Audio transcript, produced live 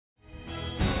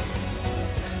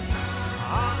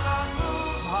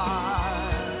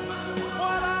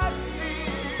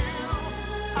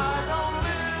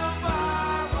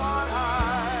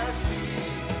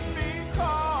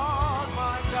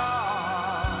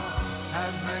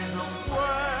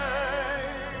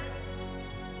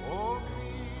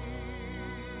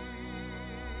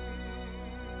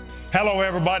Hello,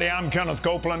 everybody. I'm Kenneth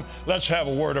Copeland. Let's have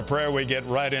a word of prayer. We get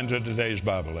right into today's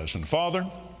Bible lesson. Father,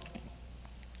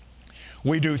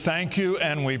 we do thank you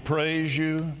and we praise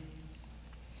you.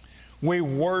 We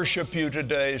worship you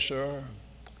today, sir.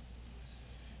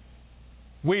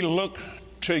 We look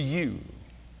to you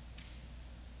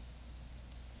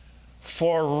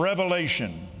for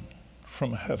revelation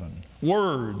from heaven,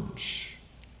 words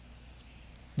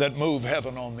that move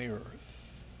heaven on the earth.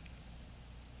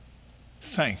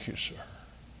 Thank you, sir.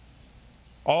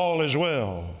 All is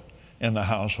well in the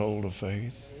household of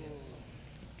faith.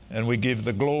 And we give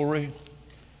the glory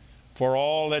for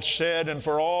all that's said and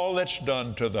for all that's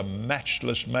done to the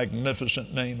matchless,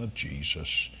 magnificent name of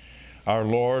Jesus, our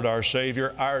Lord, our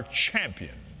Savior, our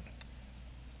champion.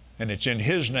 And it's in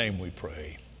His name we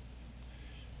pray.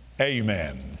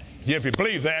 Amen. If you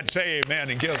believe that, say amen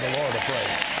and give the Lord a praise.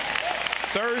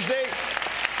 Thursday,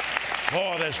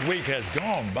 oh, this week has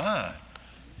gone by.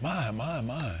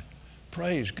 My.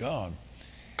 Praise God.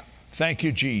 Thank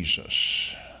you,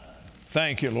 Jesus.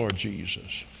 Thank you, Lord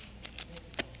Jesus.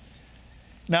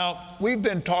 Now, we've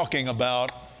been talking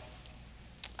about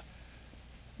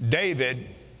David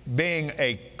being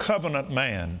a covenant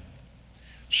man,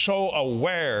 so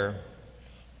aware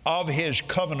of his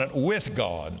covenant with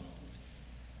God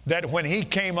that when he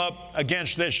came up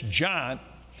against this giant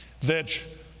that's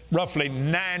roughly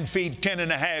 9 feet,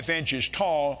 10.5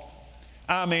 tall,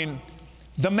 I mean,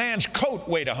 the man's coat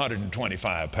weighed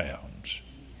 125 pounds.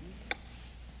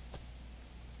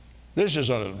 This is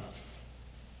an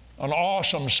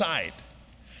awesome sight.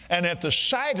 And at the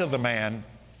sight of the man,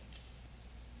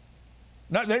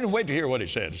 they didn't wait to hear what he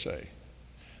said to say.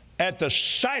 At the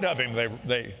sight of him,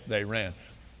 they ran.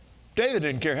 David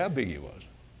didn't care how big he was.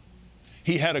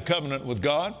 He had a covenant with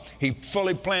God. He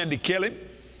fully planned to kill him,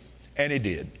 and he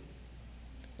did.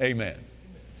 Amen.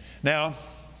 Now,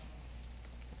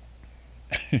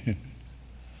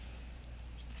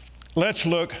 let's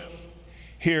look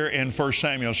here in 1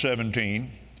 Samuel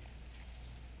 17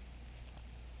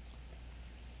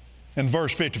 and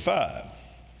verse 55.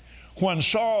 When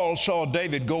Saul saw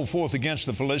David go forth against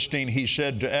the Philistine, he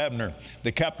said to Abner,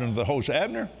 the captain of the host,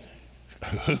 Abner,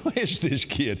 who is this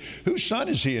kid? Whose son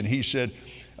is he? And he said,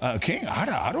 King,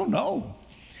 I don't know.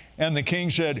 And the king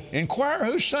said, inquire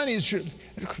whose son he is.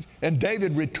 And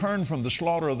David returned from the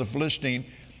slaughter of the Philistine.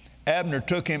 Abner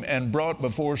took him and brought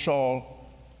before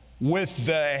Saul with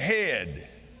the head.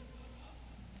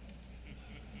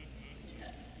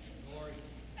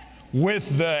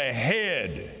 With the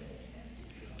head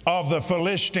of the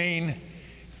Philistine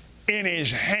in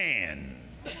his hand.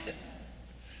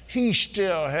 He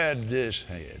still had this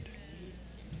head.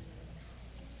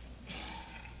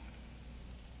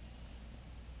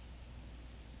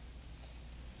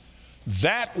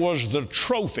 That was the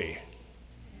trophy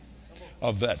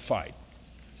of that fight.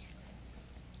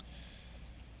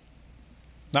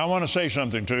 Now I want to say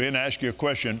something to you and ask you a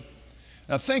question.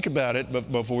 Now think about it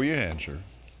before you answer.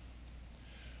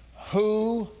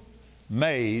 Who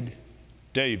made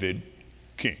David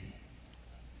king?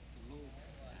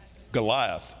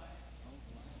 Goliath.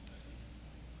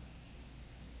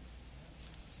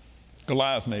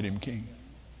 Goliath made him king.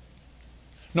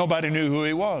 Nobody knew who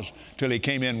he was till he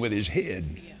came in with his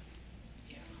head.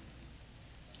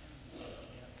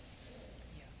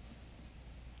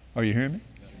 Are you hearing me?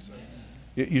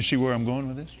 You see where I'm going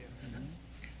with this?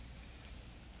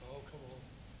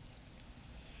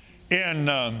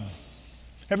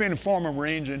 Have any former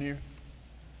Marines in here?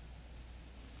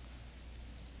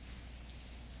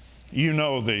 You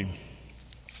know the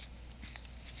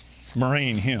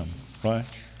Marine hymn, right?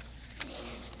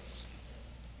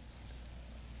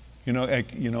 You know,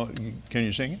 can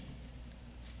you sing it?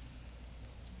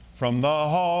 From the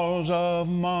halls of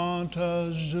Montezuma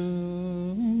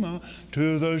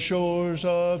to the shores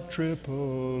of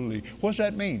Tripoli. What's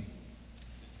that mean?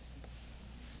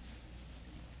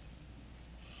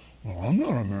 Well, I'm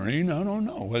not a Marine. I don't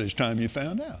know. Well, it's time you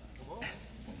found out.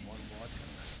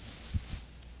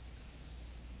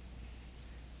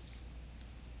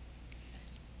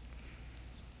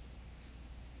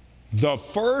 The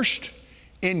first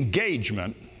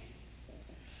engagement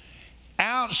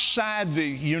outside the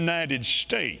United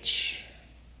States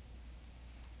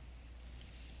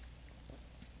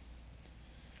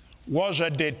was a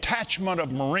detachment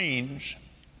of Marines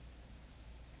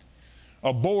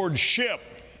aboard ship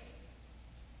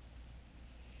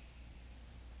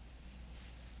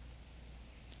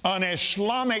an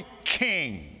Islamic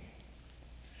king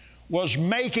was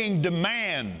making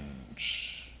demands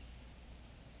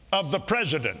of the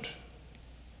president,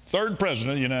 third president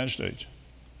of the United States,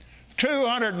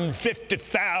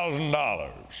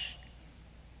 $250,000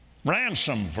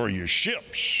 ransom for your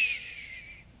ships.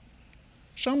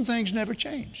 Some things never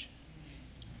change.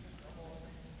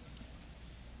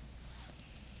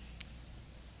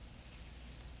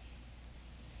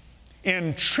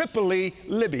 In Tripoli,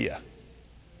 Libya,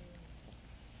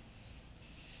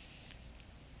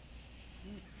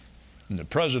 and the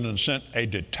president sent a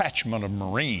detachment of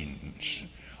Marines,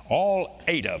 all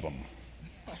 8 of them,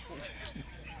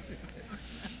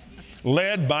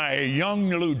 led by a young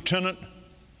lieutenant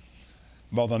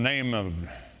by the name of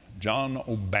John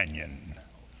O'Banion.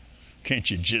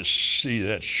 Can't you just see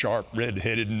that sharp,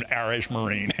 red-headed Irish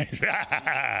Marine?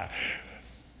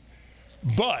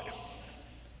 But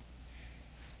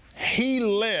he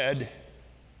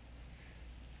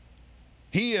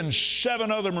and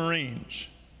 7 other Marines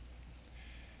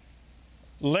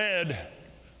led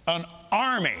an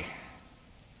army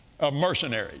of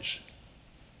mercenaries.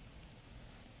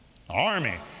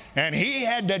 Army. And he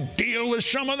had to deal with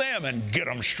some of them and get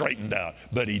them straightened out.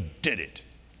 But he did it.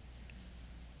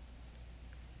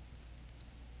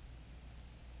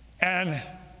 And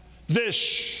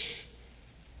this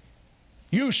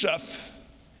Yusuf,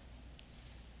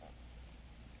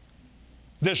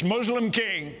 this Muslim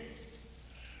king,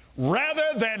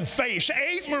 rather than face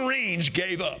 8 Marines,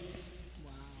 gave up.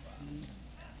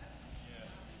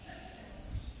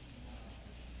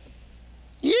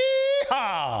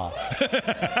 Yeehaw!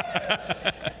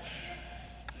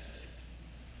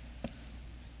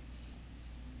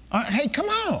 Hey, come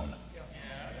on.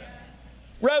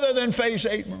 Rather than face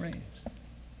 8 Marines.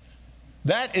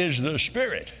 That is the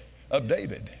spirit of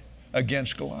David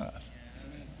against Goliath.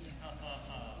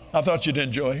 I thought you'd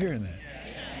enjoy hearing that.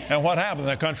 And what happened?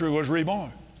 The country was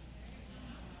reborn.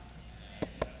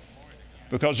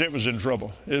 Because it was in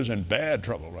trouble. It was in bad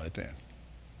trouble right then.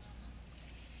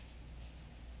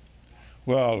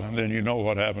 Well, and then you know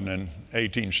what happened in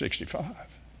 1865.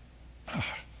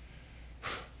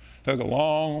 Took a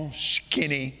long,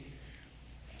 skinny,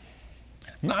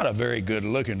 not a very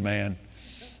good-looking man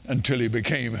until he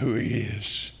became who he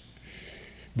is.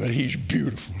 But he's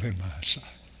beautiful in my sight.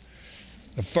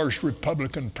 The first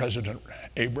Republican president,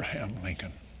 Abraham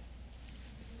Lincoln.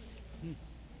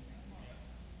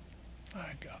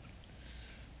 My God.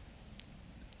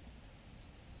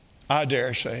 I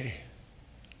dare say,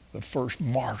 the first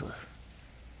martyr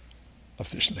of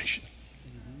this nation.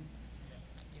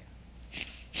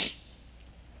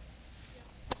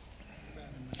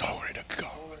 Glory to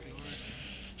God.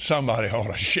 Somebody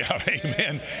ought to shout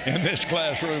amen in this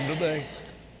classroom today.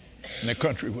 And the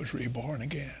country was reborn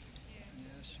again.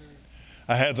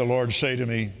 I had the Lord say to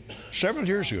me several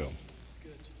years ago,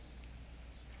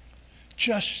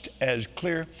 just as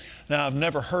clear. Now, I've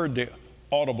never heard the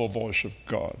audible voice of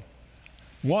God.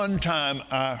 One time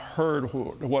I heard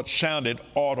what sounded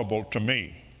audible to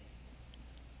me.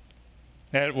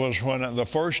 It was when the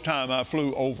first time I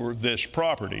flew over this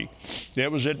property.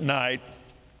 It was at night.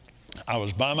 I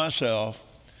was by myself,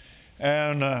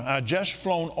 and I'd just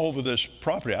flown over this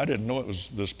property. I didn't know it was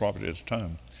this property at the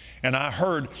time. And I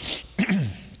heard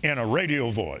in a radio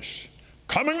voice,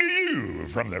 "Coming to you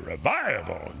from the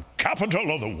revival capital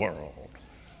of the world."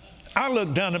 I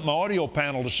looked down at my audio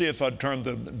panel to see if I'd turned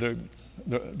the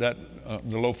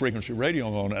low frequency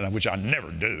radio on, which I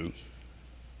never do.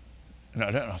 And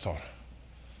I thought,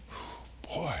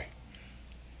 boy,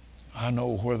 I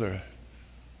know where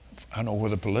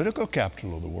the political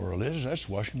capital of the world is. That's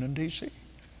Washington, D.C.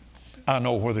 I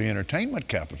know where the entertainment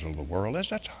capital of the world is.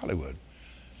 That's Hollywood.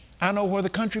 I know where the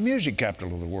country music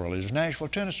capital of the world is. Nashville,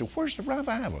 Tennessee. Where's the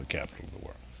revival capital of the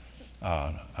world?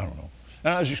 I don't know.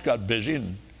 And I just got busy,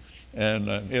 and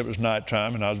it was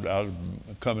nighttime, and I was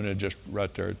coming in just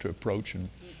right there to approach, and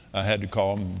I had to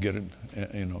call and get it.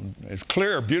 It's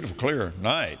clear, beautiful, clear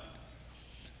night.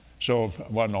 So I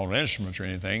wasn't on instruments or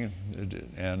anything,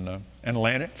 and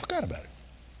landed, forgot about it.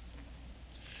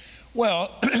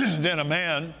 Well, then a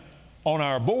man on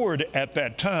our board at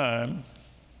that time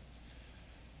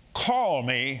called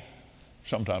me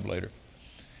sometime later,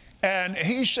 and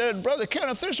he said, "Brother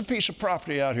Kenneth, there's a piece of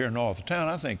property out here north of town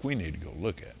I think we need to go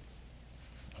look at."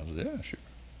 I said, "Yeah, sure."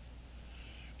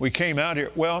 We came out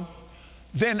here. Well,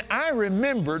 then I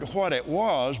remembered what it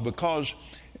was, because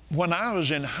when I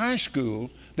was in high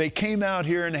school, they came out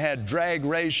here and had drag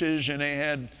races, and they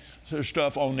had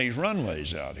stuff on these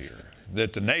runways out here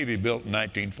that the Navy built in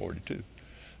 1942.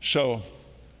 So,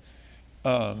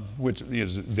 which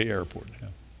is the airport now.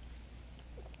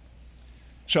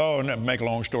 So, to make a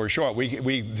long story short,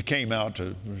 we came out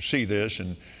to see this,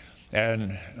 and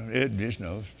it just,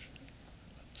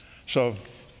 So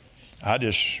I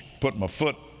just put my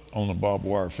foot on the barbed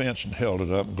wire fence and held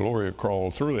it up, and Gloria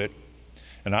crawled through it.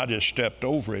 and I just stepped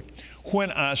over it.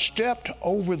 When I stepped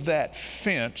over that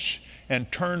fence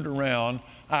and turned around,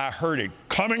 I heard it,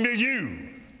 coming to you.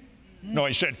 No,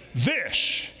 he said,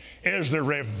 this is the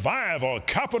revival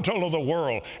capital of the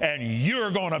world, and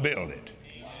you're going to build it.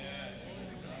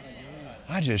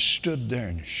 I just stood there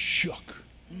and shook.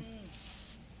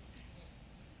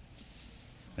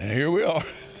 And here we are.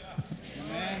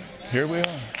 Here we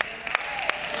are.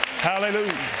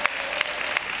 Hallelujah.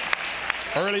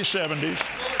 Early 70s.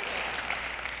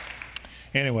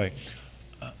 Anyway,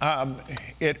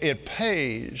 it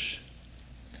pays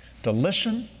to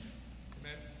listen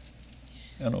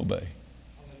and obey.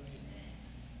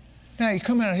 Now you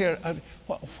come out here,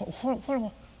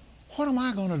 what am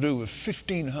I going to do with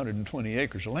 1,520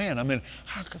 acres of land? I mean,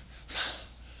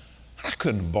 I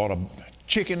couldn't have bought a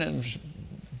chicken and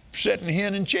setting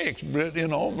hen and chicks, you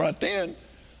know, right then.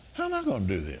 How am I going to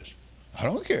do this? I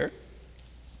don't care.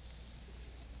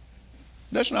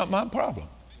 That's not my problem.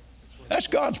 That's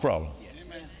God's problem.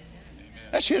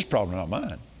 That's His problem, not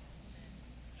mine.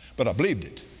 But I believed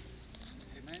it.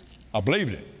 I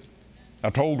believed it. I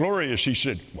told Gloria, she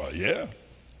said, well, yeah.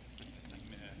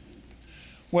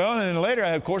 Well, and then later,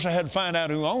 of course, I had to find out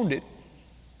who owned it.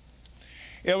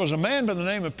 It was a man by the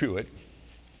name of Pewitt.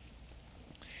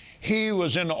 He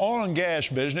was in the oil and gas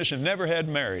business and never had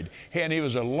married. And he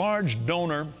was a large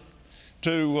donor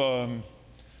to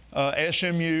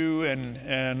SMU,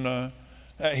 and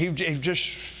he was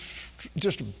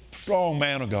just a strong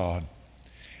man of God,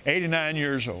 89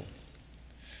 years old.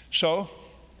 So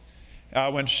I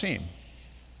went to see him.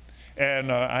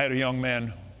 And I had a young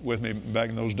man with me back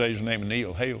in those days named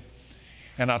Neil Hale.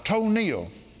 And I told Neil,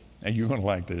 and you're going to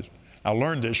like this, I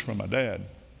learned this from my dad.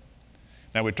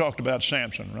 Now, we talked about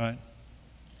Samson, right?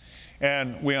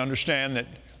 And we understand that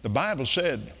the Bible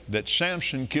said that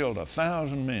Samson killed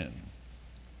 1,000 men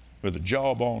with the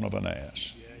jawbone of an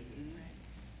ass.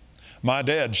 My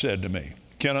dad said to me,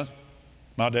 Kenneth,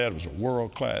 my dad was a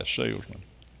world-class salesman.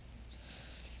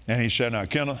 And he said, now,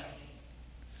 Kenneth,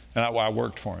 and I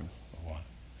worked for him a while.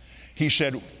 He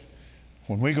said,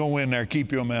 when we go in there,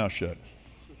 keep your mouth shut.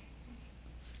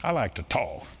 I like to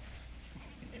talk.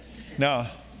 Now,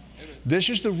 this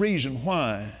is the reason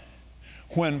why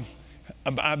when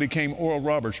I became Oral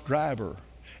Roberts' driver,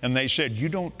 and they said, you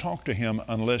don't talk to him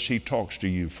unless he talks to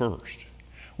you first.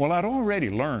 Well, I'd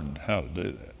already learned how to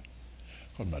do that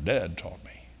because my dad taught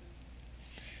me.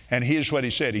 And here's what he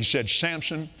said. He said,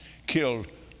 Samson killed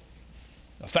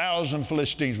 1,000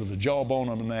 Philistines with the jawbone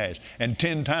of an ass, and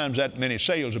 10 times that many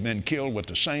Sails have been killed with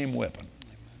the same weapon.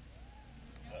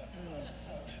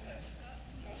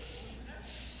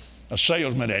 A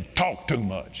salesman that talked too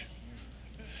much.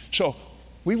 So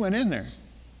we went in there,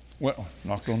 well,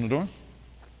 knocked on the door.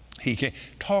 He came,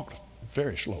 talked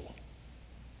very slow.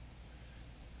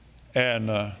 And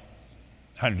I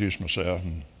introduced myself,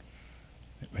 and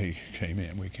he came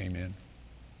in, we came in.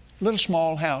 Little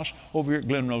small house over here at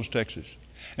Glen Rose, Texas.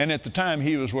 And at the time,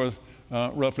 he was worth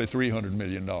roughly $300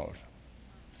 million.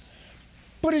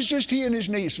 But it's just he and his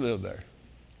niece lived there.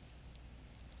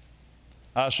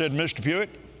 I said, Mr. Pewitt,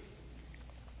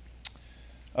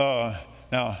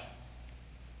 now,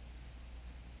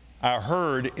 I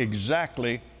heard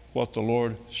exactly what the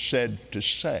Lord said to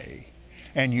say,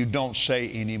 and you don't say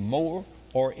any more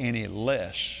or any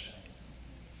less.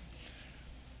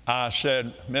 I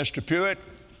said, Mr. Pewitt,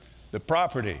 the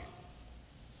property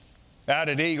out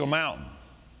at Eagle Mountain,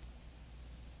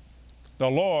 the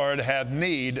Lord hath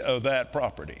need of that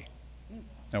property.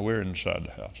 Now, we're inside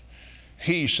the house.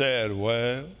 He said,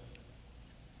 well,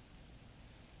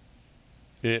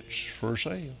 it's for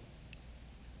sale.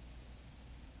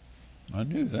 I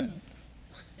knew that.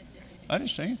 I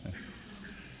didn't say anything.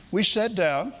 We sat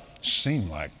down, seemed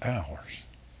like hours.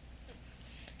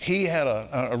 He had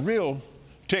a real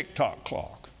tick-tock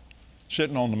clock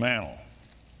sitting on the mantle.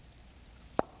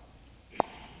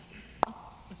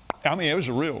 I mean, it was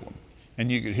a real one.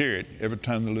 And you could hear it every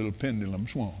time the little pendulum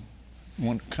swung.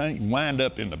 One kind of wind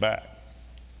up in the back.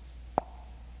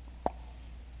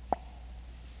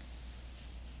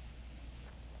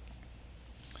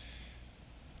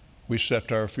 We sat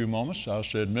there a few moments. I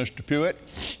said, Mr. Pewitt,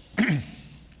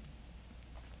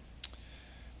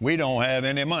 we don't have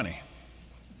any money.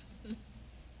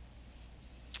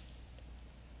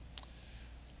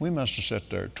 We must have sat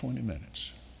there 20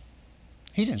 minutes.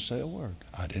 He didn't say a word.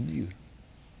 I didn't either.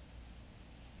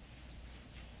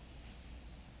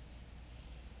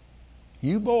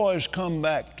 You boys come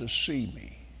back to see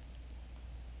me.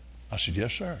 I said,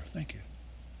 yes, sir, thank you.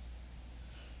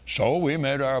 So we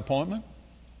made our appointment,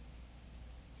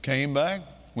 came back,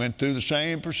 went through the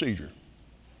same procedure.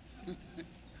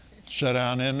 Sat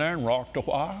down in there and rocked a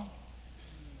while.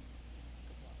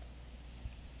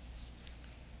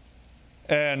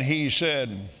 And he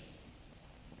said,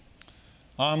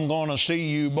 I'm going to see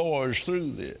you boys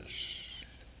through this.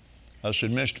 I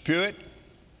said, Mr. Pewitt,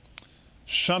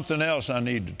 something else I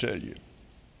need to tell you.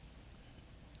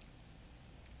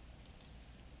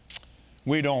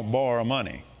 We don't borrow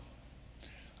money.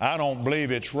 I don't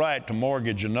believe it's right to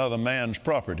mortgage another man's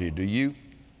property, do you?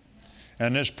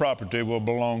 And this property will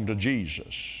belong to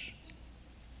Jesus.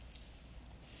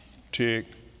 Tick,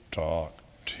 tock,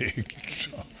 tick,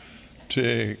 tock,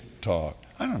 tick, tock.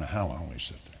 I don't know how long we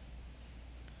sit there.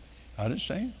 I didn't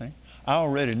say anything. I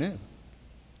already knew.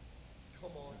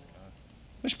 Come on.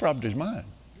 This property is mine.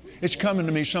 It's coming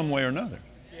to me some way or another.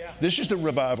 This is the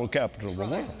revival capital of the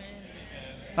world.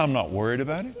 I'm not worried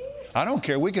about it. I don't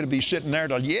care. We could be sitting there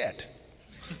till yet.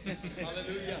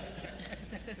 Hallelujah.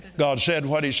 God said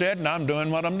what he said, and I'm doing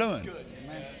what I'm doing. That's good.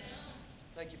 Amen.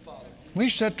 Thank you, Father. We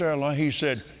sat there alone. He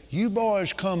said, you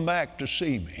boys come back to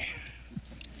see me.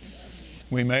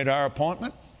 We made our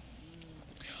appointment.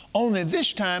 Only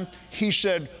this time, he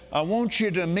said, I want you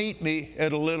to meet me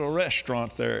at a little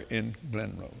restaurant there in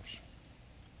Glenrose.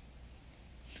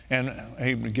 And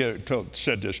he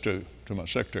said this to my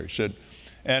secretary. He said,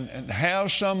 and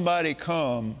have somebody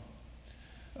come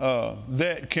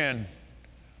that can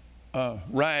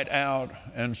write out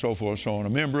and so forth, so on, a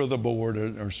member of the board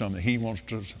or something. He wants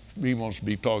to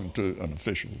be talking to an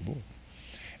official of the board.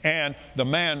 And the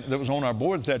man that was on our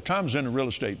board at that time was in the real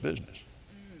estate business.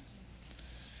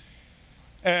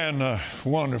 And a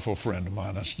wonderful friend of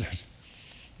mine,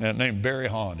 named Barry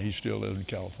Hahn. He still lives in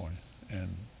California.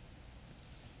 And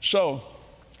so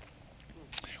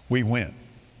we went.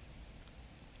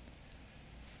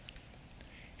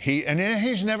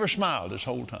 He's never smiled this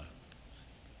whole time.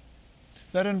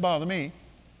 That didn't bother me,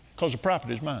 because the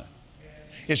property is mine.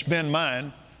 It's been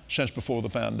mine since before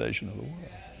the foundation of the world.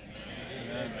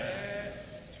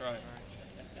 That's right.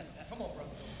 Come on, brother.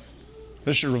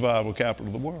 This is the revival capital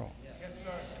of the world. Yes,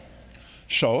 sir.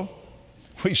 So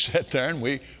we sat there and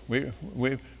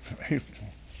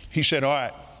he said, all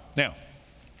right, now,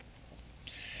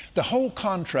 the whole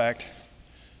contract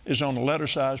is on a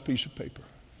letter-sized piece of paper.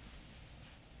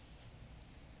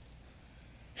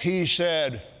 He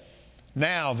said,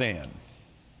 now then,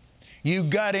 you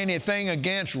got anything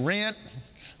against rent?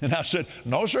 And I said,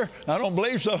 no, sir, I don't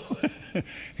believe so.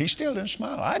 He still didn't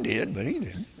smile. I did, but he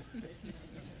didn't.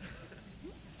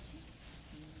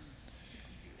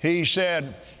 He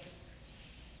said,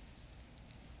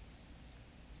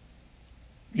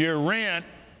 your rent,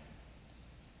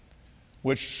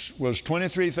 which was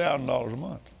 $23,000 a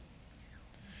month,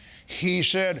 he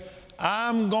said,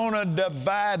 I'm going to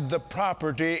divide the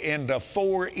property into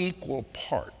 4 equal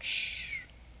parts.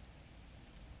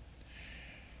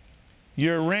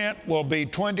 Your rent will be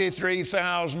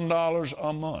 $23,000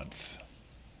 a month.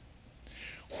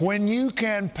 When you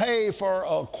can pay for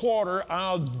a quarter,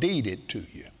 I'll deed it to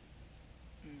you.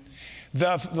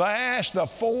 The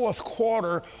 4th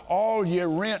quarter, all your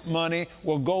rent money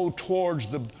will go towards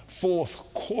the 4th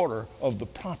quarter of the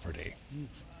property.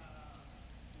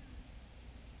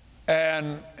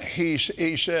 And he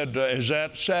said, is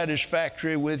that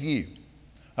satisfactory with you?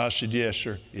 I said, yes,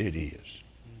 sir, it is.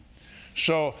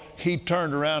 So he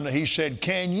turned around and he said,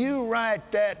 can you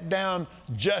write that down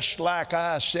just like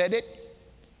I said it?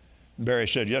 Barry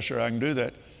said, yes, sir, I can do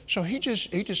that. So he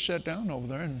just sat down over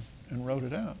there and wrote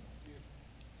it out.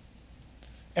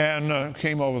 And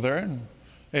came over there, and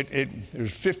it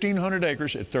was 1,500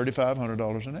 acres at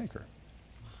 $3,500 an acre,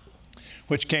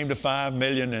 which came to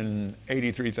 $5,083,000,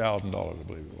 I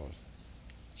believe it was.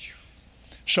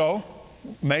 So,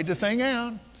 made the thing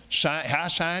out. I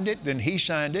signed it, then he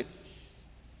signed it.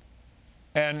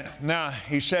 And now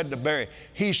he said to Barry,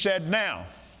 he said, now,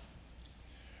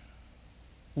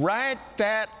 write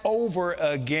that over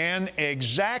again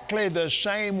exactly the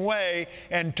same way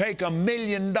and take $1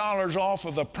 million off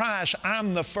of the price.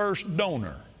 I'm the first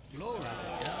donor. Glory.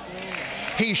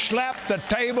 He slapped the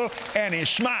table and he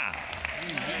smiled.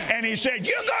 And he said,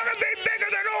 you're going to be bigger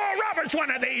than Oral Roberts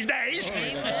one of these days.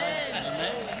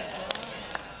 Amen.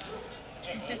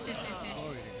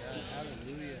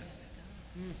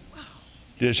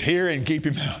 Just hear and keep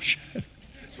your mouth shut.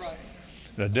 That's right.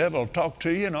 The devil will talk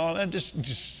to you and all that.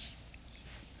 Just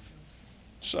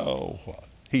so what?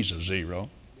 He's a zero.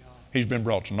 He's been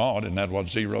brought to naught. Isn't that what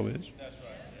zero is? That's right.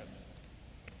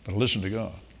 But listen to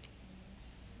God.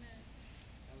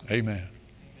 Amen. Amen.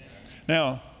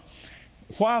 Now,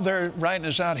 while they're writing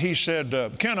this out, he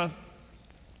said, Kenna,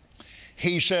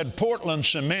 he said, Portland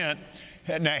Cement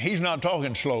Now, he's not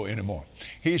talking slow anymore.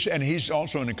 And he's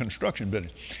also in the construction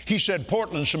business. He said,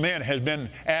 Portland Cement has been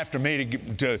after me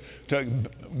to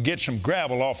get some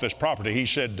gravel off this property. He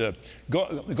said,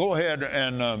 go ahead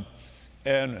and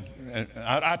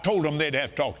I told them they'd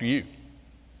have to talk to you.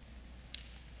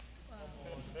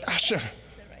 I said,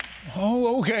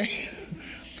 oh, okay.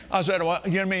 I said, well,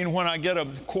 you mean when I get a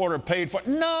quarter paid for?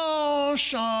 No,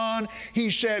 son. He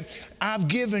said, I've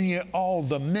given you all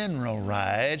the mineral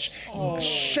rights. Oh.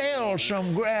 Sell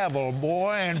some gravel,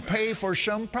 boy, and pay for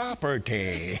some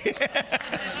property.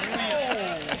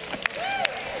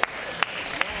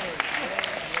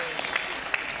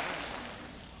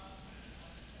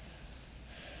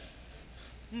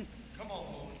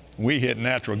 We hit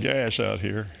natural gas out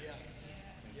here.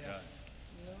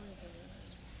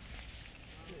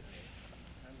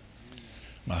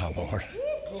 My Lord.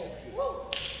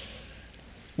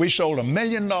 We sold $1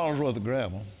 million worth of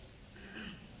gravel,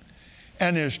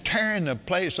 and it's tearing the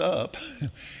place up.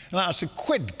 And I said,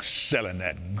 quit selling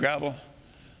that gravel.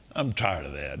 I'm tired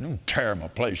of that. Don't tear my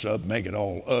place up, make it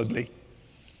all ugly.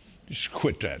 Just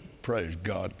quit that, praise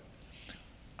God.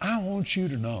 I want you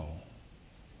to know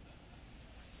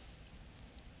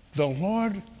the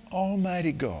Lord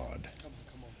Almighty God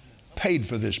paid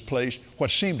for this place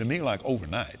what seemed to me like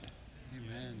overnight.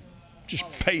 Just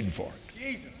paid for it.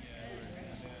 Jesus.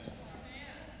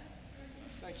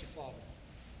 Thank you, Father.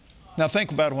 Now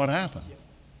think about what happened.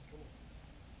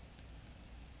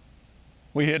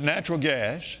 We hit natural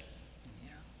gas.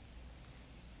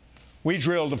 We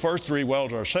drilled the first 3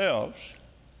 wells ourselves,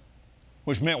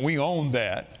 which meant we owned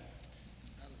that.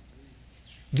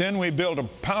 Then we built a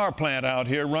power plant out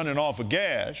here running off of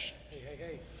gas.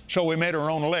 So we made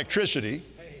our own electricity.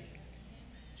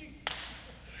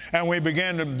 And we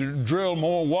began to drill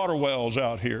more water wells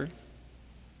out here.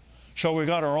 So we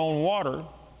got our own water.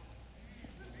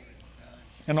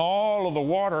 And all of the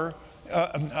water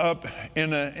up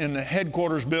in the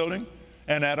headquarters building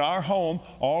and at our home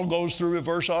all goes through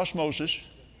reverse osmosis.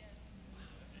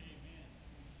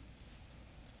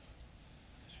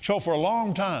 So for a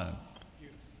long time,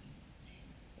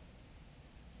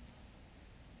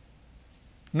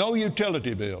 no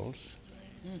utility bills.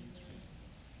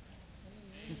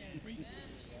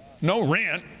 No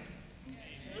rent.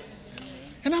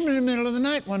 And I'm in the middle of the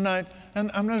night one night, and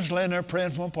I'm just laying there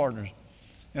praying for my partners.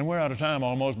 And we're out of time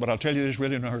almost, but I'll tell you this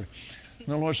really in a hurry. And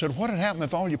the Lord said, what would happen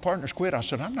if all your partners quit? I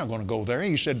said, I'm not going to go there.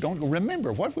 He said, don't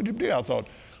remember. What would you do? I thought,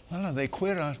 well, they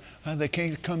quit. They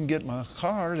can't come get my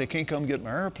car. They can't come get my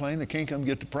airplane. They can't come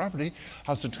get the property.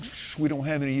 I said, we don't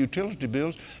have any utility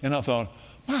bills. And I thought,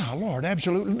 wow, Lord,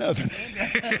 absolutely nothing.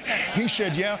 He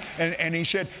said, yeah. And he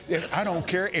said, I don't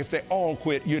care if they all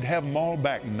quit. You'd have them all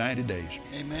back in 90 days.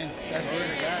 Amen. That's the word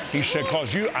of God. He said,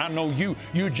 because I know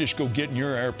you just go get in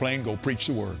your airplane, go preach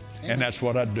the word. Amen. And that's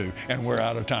what I'd do. And we're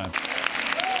out of time.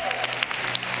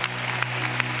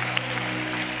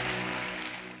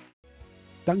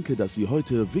 Danke, dass Sie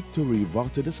heute Victory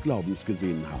Worte des Glaubens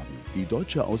gesehen haben. Die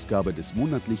deutsche Ausgabe des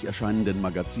monatlich erscheinenden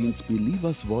Magazins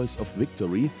Believers Voice of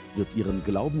Victory wird Ihren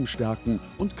Glauben stärken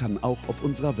und kann auch auf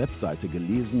unserer Webseite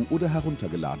gelesen oder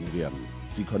heruntergeladen werden.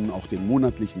 Sie können auch den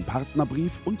monatlichen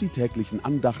Partnerbrief und die täglichen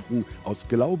Andachten aus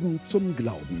Glauben zum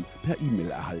Glauben per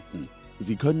E-Mail erhalten.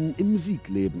 Sie können im Sieg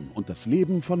leben und das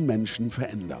Leben von Menschen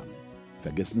verändern.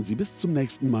 Vergessen Sie bis zum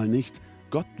nächsten Mal nicht,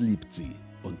 Gott liebt Sie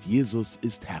und Jesus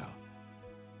ist Herr.